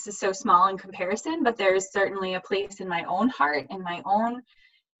and this is so small in comparison, but there's certainly a place in my own heart, in my own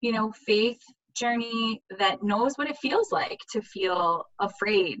faith journey, that knows what it feels like to feel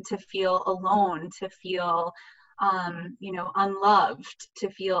afraid, to feel alone, to feel unloved, to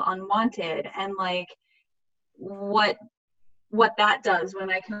feel unwanted, and like what that does when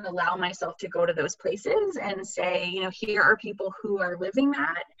I can allow myself to go to those places and say, here are people who are living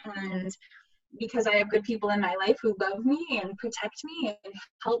that. And because I have good people in my life who love me and protect me and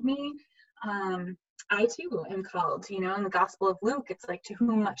help me, I too am called, in the Gospel of Luke, it's like, to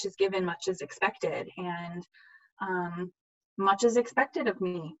whom much is given, much is expected. And much is expected of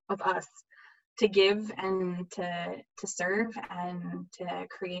me, of us, to give and to serve and to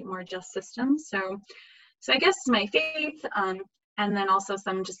create more just systems. So I guess my faith, and then also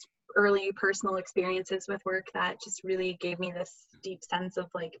some just early personal experiences with work that just really gave me this deep sense of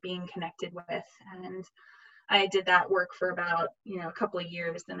like being connected with. And I did that work for about, a couple of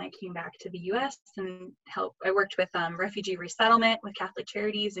years. Then I came back to the US and I worked with refugee resettlement with Catholic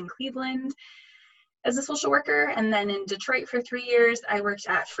Charities in Cleveland as a social worker. And then in Detroit for 3 years, I worked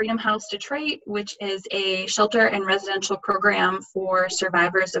at Freedom House Detroit, which is a shelter and residential program for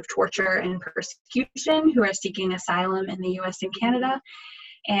survivors of torture and persecution who are seeking asylum in the US and Canada.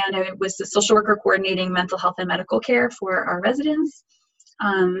 And I was the social worker coordinating mental health and medical care for our residents.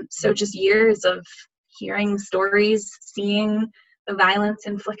 So just years of hearing stories, seeing the violence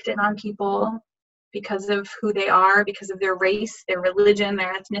inflicted on people because of who they are, because of their race, their religion,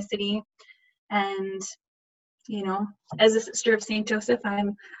 their ethnicity. And, as a sister of St. Joseph,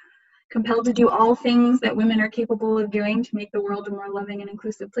 I'm compelled to do all things that women are capable of doing to make the world a more loving and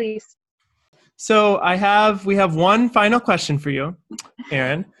inclusive place. So we have one final question for you,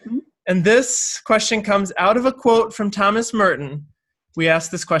 Erin. And this question comes out of a quote from Thomas Merton, we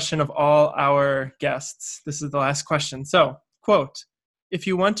ask this question of all our guests. This is the last question. So, quote, if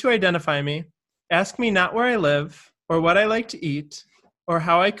you want to identify me, ask me not where I live or what I like to eat or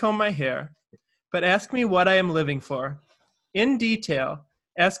how I comb my hair, but ask me what I am living for. In detail,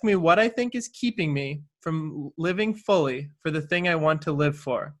 ask me what I think is keeping me from living fully for the thing I want to live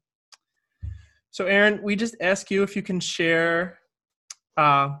for. So, Erin, we just ask you if you can share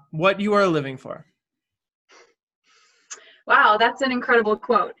what you are living for. Wow, that's an incredible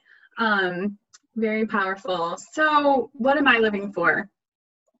quote. Very powerful. So, what am I living for?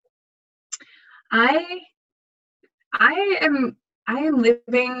 I am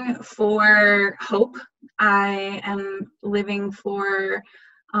living for hope. I am living for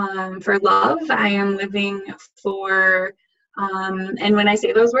love. I am living for and when I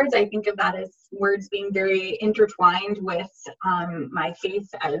say those words, I think of that as words being very intertwined with my faith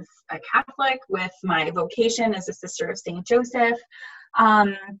as a Catholic, with my vocation as a Sister of St. Joseph.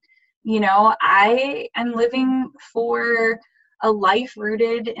 I am living for a life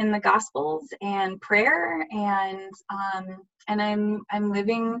rooted in the Gospels and prayer, and I'm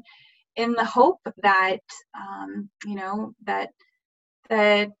living in the hope that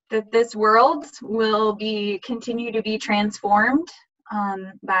that this world will continue to be transformed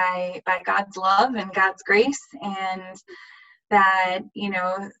by God's love and God's grace, and that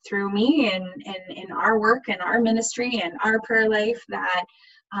through me and in our work and our ministry and our prayer life, that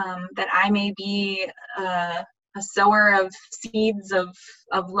I may be a sower of seeds of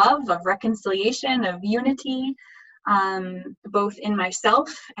love, of reconciliation, of unity, both in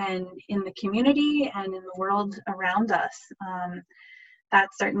myself and in the community and in the world around us.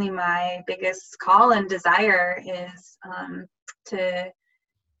 That's certainly my biggest call and desire, is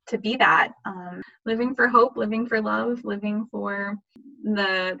to be that, living for hope, living for love, living for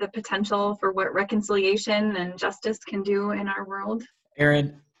the potential for what reconciliation and justice can do in our world.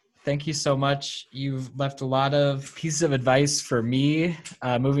 Erin, thank you so much. You've left a lot of pieces of advice for me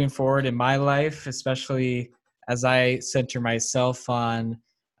moving forward in my life, especially as I center myself on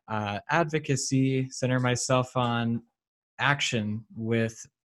advocacy, center myself on action with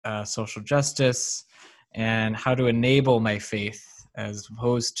social justice and how to enable my faith as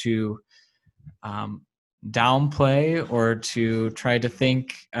opposed to downplay or to try to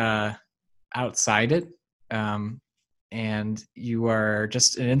think outside it. And you are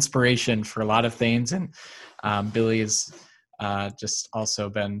just an inspiration for a lot of things. And Billy has just also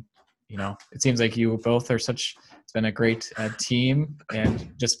been, it seems like you both are it's been a great team,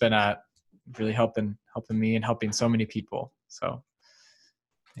 and just been really helping me and helping so many people. So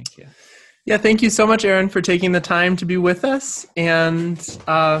thank you. Yeah, thank you so much, Erin, for taking the time to be with us. And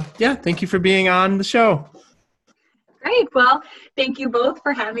thank you for being on the show. Great. Well, thank you both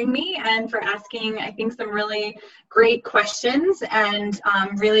for having me and for asking, I think, some really great questions, and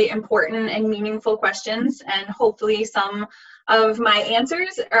really important and meaningful questions. And hopefully some of my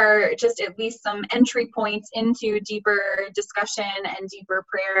answers are just at least some entry points into deeper discussion and deeper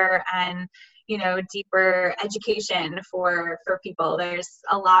prayer and deeper education for people. There's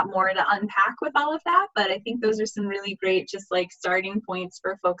a lot more to unpack with all of that, but I think those are some really great just starting points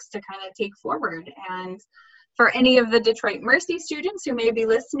for folks to kind of take forward. And for any of the Detroit Mercy students who may be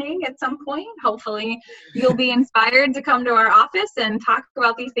listening at some point, hopefully you'll be inspired to come to our office and talk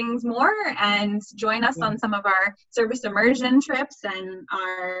about these things more, and join us on some of our service immersion trips and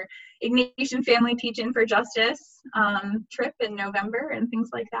our Ignatian Family Teach-In for Justice trip in November and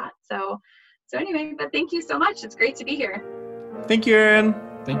things like that. So anyway, but thank you so much. It's great to be here. Thank you, Erin.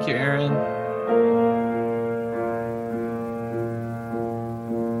 Thank you, Erin.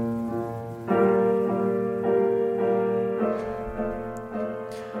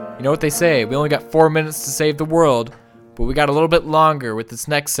 You know what they say, we only got 4 minutes to save the world, but we got a little bit longer with this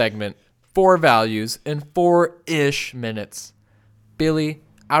next segment, 4 values in 4-ish minutes. Billy,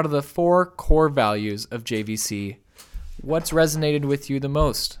 out of the 4 core values of JVC, what's resonated with you the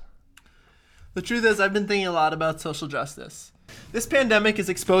most? The truth is, I've been thinking a lot about social justice. This pandemic is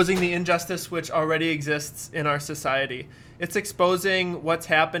exposing the injustice which already exists in our society. It's exposing what's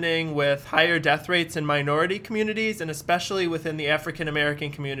happening with higher death rates in minority communities, and especially within the African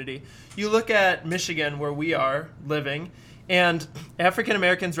American community. You look at Michigan, where we are living, and African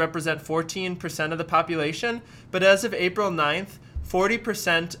Americans represent 14% of the population, but as of April 9th,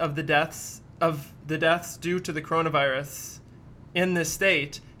 40% of the deaths due to the coronavirus in this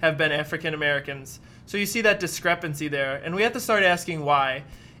state have been African Americans. So you see that discrepancy there, and we have to start asking why.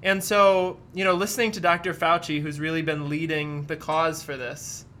 And so, listening to Dr. Fauci, who's really been leading the cause for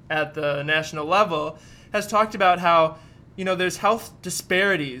this at the national level, has talked about how there's health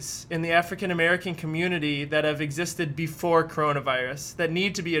disparities in the African American community that have existed before coronavirus that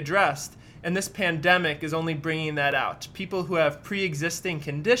need to be addressed. And this pandemic is only bringing that out. People who have pre-existing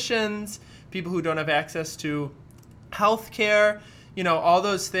conditions, people who don't have access to health care, all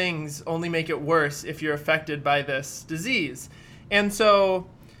those things only make it worse if you're affected by this disease. And so,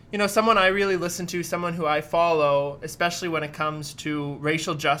 someone I really listen to, someone who I follow, especially when it comes to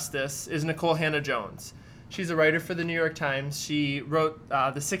racial justice, is Nicole Hannah-Jones. She's a writer for the New York Times. She wrote the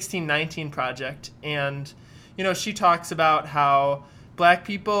 1619 Project, and she talks about how Black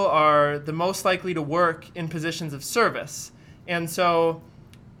people are the most likely to work in positions of service. And so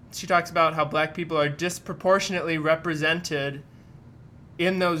she talks about how Black people are disproportionately represented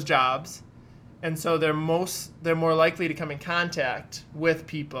in those jobs, and so they're more likely to come in contact with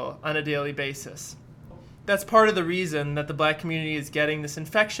people on a daily basis. That's part of the reason that the Black community is getting this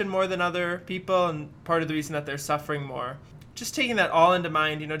infection more than other people, and part of the reason that they're suffering more. Just taking that all into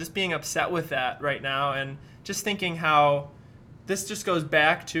mind, just being upset with that right now, and just thinking how this just goes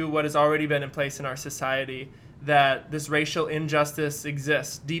back to what has already been in place in our society, that this racial injustice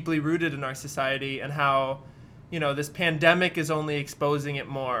exists, deeply rooted in our society, and how, this pandemic is only exposing it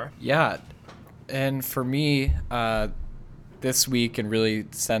more. Yeah, and for me, this week, and really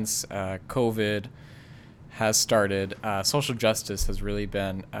since COVID has started, social justice has really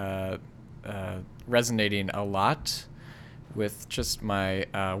been resonating a lot with just my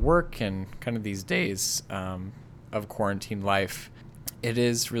work and kind of these days of quarantine life. It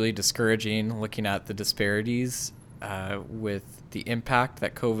is really discouraging looking at the disparities with the impact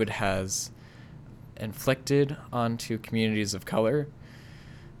that COVID has inflicted onto communities of color.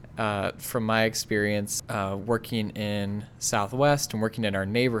 From my experience working in Southwest and working in our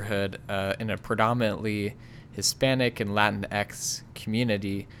neighborhood in a predominantly Hispanic and Latinx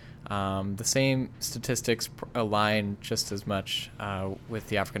community, the same statistics align just as much with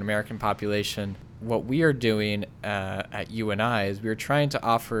the African American population. What we are doing at UNI is we're trying to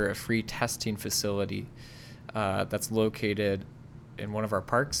offer a free testing facility that's located in one of our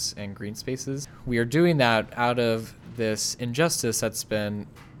parks and green spaces. We are doing that out of this injustice that's been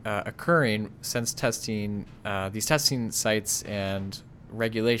occurring since these testing sites and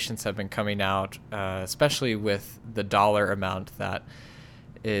regulations have been coming out, especially with the dollar amount that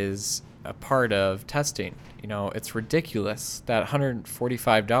is a part of testing. It's ridiculous that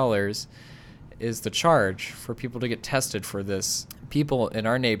 $145 is the charge for people to get tested for this. People in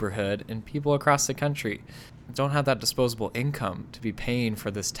our neighborhood and people across the country don't have that disposable income to be paying for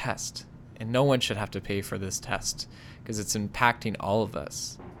this test. And no one should have to pay for this test because it's impacting all of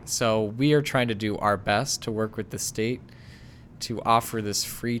us. So we are trying to do our best to work with the state to offer this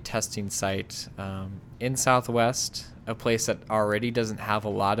free testing site in Southwest, a place that already doesn't have a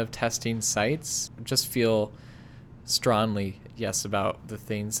lot of testing sites. Just feel strongly, yes, about the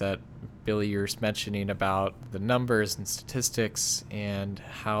things that Billy, you're mentioning about the numbers and statistics and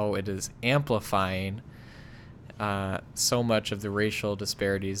how it is amplifying so much of the racial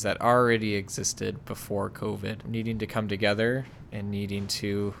disparities that already existed before COVID, needing to come together and needing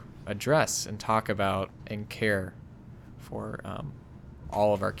to address and talk about and care for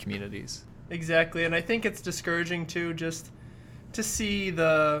all of our communities. Exactly, and I think it's discouraging too, just to see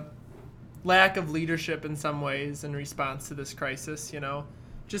the lack of leadership in some ways in response to this crisis,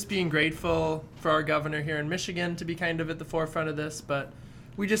 just being grateful for our governor here in Michigan to be kind of at the forefront of this, but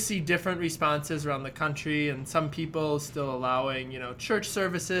we just see different responses around the country, and some people still allowing, church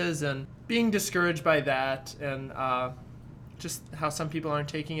services, and being discouraged by that, and just how some people aren't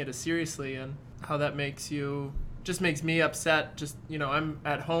taking it as seriously, and how that makes me upset. Just, I'm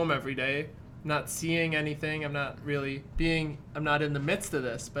at home every day, not seeing anything. I'm not in the midst of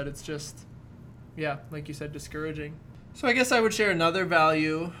this, but it's just, yeah, like you said, discouraging. So I guess I would share another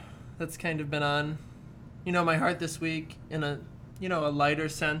value that's kind of been on, my heart this week in a lighter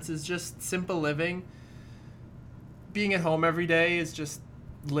sense, is just simple living. Being at home every day is just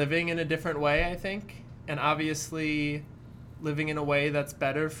living in a different way, I think, and obviously living in a way that's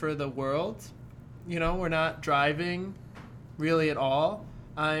better for the world. We're not driving really at all.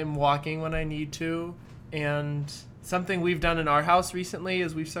 I'm walking when I need to, and something we've done in our house recently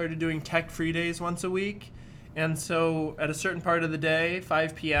is we've started doing tech-free days once a week. And so at a certain part of the day,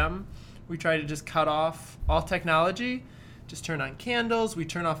 5 p.m., we try to just cut off all technology, just turn on candles, we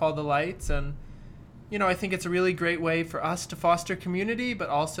turn off all the lights, and, I think it's a really great way for us to foster community, but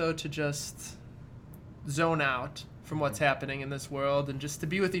also to just zone out from what's happening in this world and just to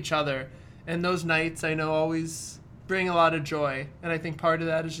be with each other. And those nights, I know, always bring a lot of joy. And I think part of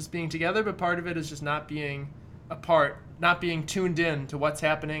that is just being together, but part of it is just not being apart, not being tuned in to what's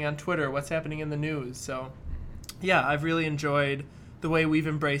happening on Twitter, what's happening in the news. So yeah, I've really enjoyed the way we've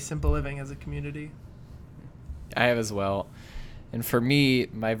embraced simple living as a community. I have as well. And for me,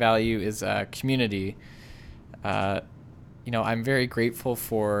 my value is community. I'm very grateful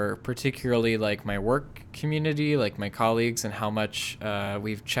for particularly like my work community, like my colleagues, and how much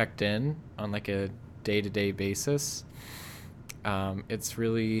we've checked in on like a day-to-day basis. It's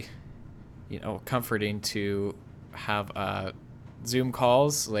really, comforting to have Zoom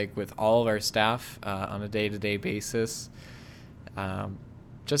calls like with all of our staff on a day-to-day basis,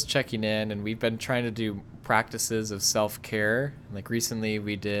 just checking in. And we've been trying to do practices of self-care. Like recently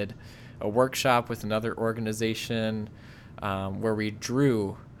we did a workshop with another organization where we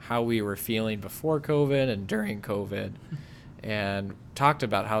drew how we were feeling before COVID and during COVID, and talked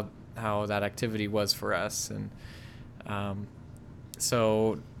about how that activity was for us. And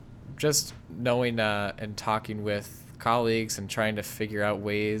so just knowing and talking with colleagues and trying to figure out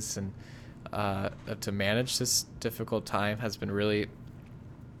ways and to manage this difficult time has been really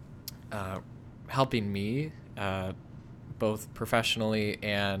helping me both professionally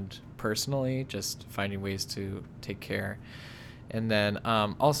and personally, just finding ways to take care. And then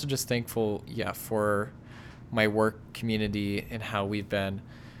also just thankful for my work community and how we've been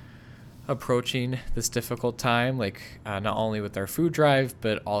approaching this difficult time, like not only with our food drive,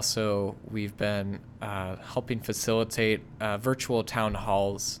 but also we've been helping facilitate virtual town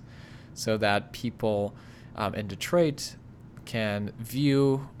halls so that people in Detroit can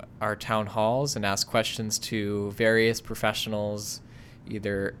view our town halls and ask questions to various professionals,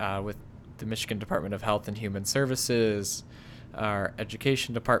 either with the Michigan Department of Health and Human Services, our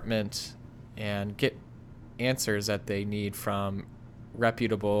education department, and get answers that they need from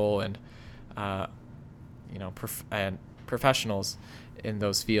reputable and professionals in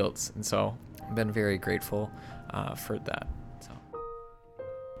those fields. And so I've been very grateful for that. So.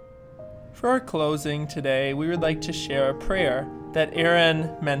 For our closing today, we would like to share a prayer that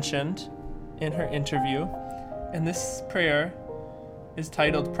Erin mentioned in her interview. And this prayer is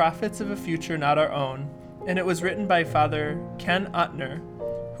titled Prophets of a Future Not Our Own. And it was written by Father Ken Utner,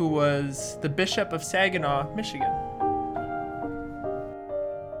 who was the Bishop of Saginaw, Michigan.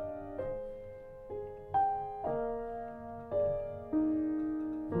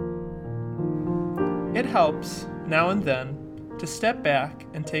 It helps, now and then, to step back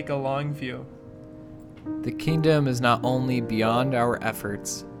and take a long view. The kingdom is not only beyond our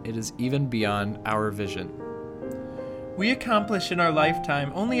efforts, it is even beyond our vision. We accomplish in our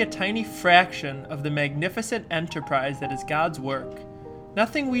lifetime only a tiny fraction of the magnificent enterprise that is God's work.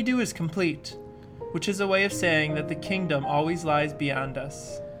 Nothing we do is complete, which is a way of saying that the kingdom always lies beyond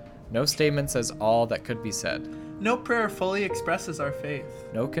us. No statement says all that could be said. No prayer fully expresses our faith.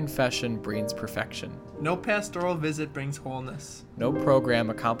 No confession brings perfection. No pastoral visit brings wholeness. No program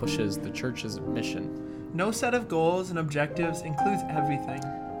accomplishes the church's mission. No set of goals and objectives includes everything.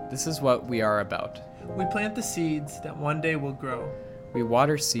 This is what we are about. We plant the seeds that one day will grow. We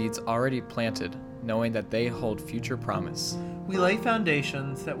water seeds already planted, knowing that they hold future promise. We lay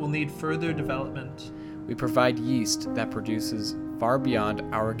foundations that will need further development. We provide yeast that produces far beyond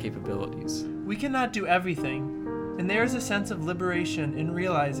our capabilities. We cannot do everything, and there is a sense of liberation in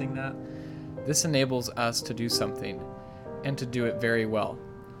realizing that. This enables us to do something, and to do it very well.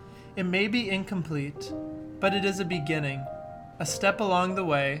 It may be incomplete, but it is a beginning, a step along the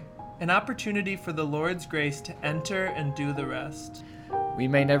way, an opportunity for the Lord's grace to enter and do the rest. We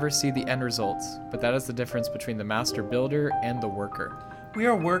may never see the end results, but that is the difference between the master builder and the worker. We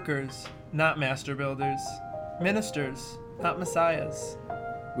are workers, not master builders. Ministers, not messiahs.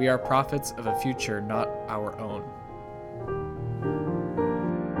 We are prophets of a future not our own.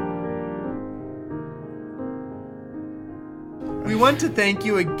 We want to thank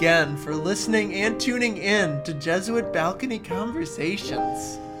you again for listening and tuning in to Jesuit Balcony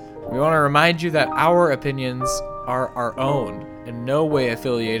Conversations. We want to remind you that our opinions are our own, in no way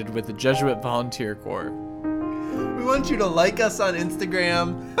affiliated with the Jesuit Volunteer Corps. We want you to like us on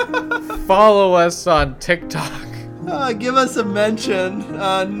Instagram. Follow us on TikTok. Give us a mention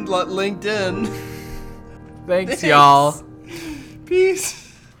on LinkedIn. Thanks, y'all.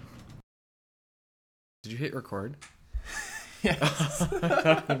 Peace. Did you hit record? Yes.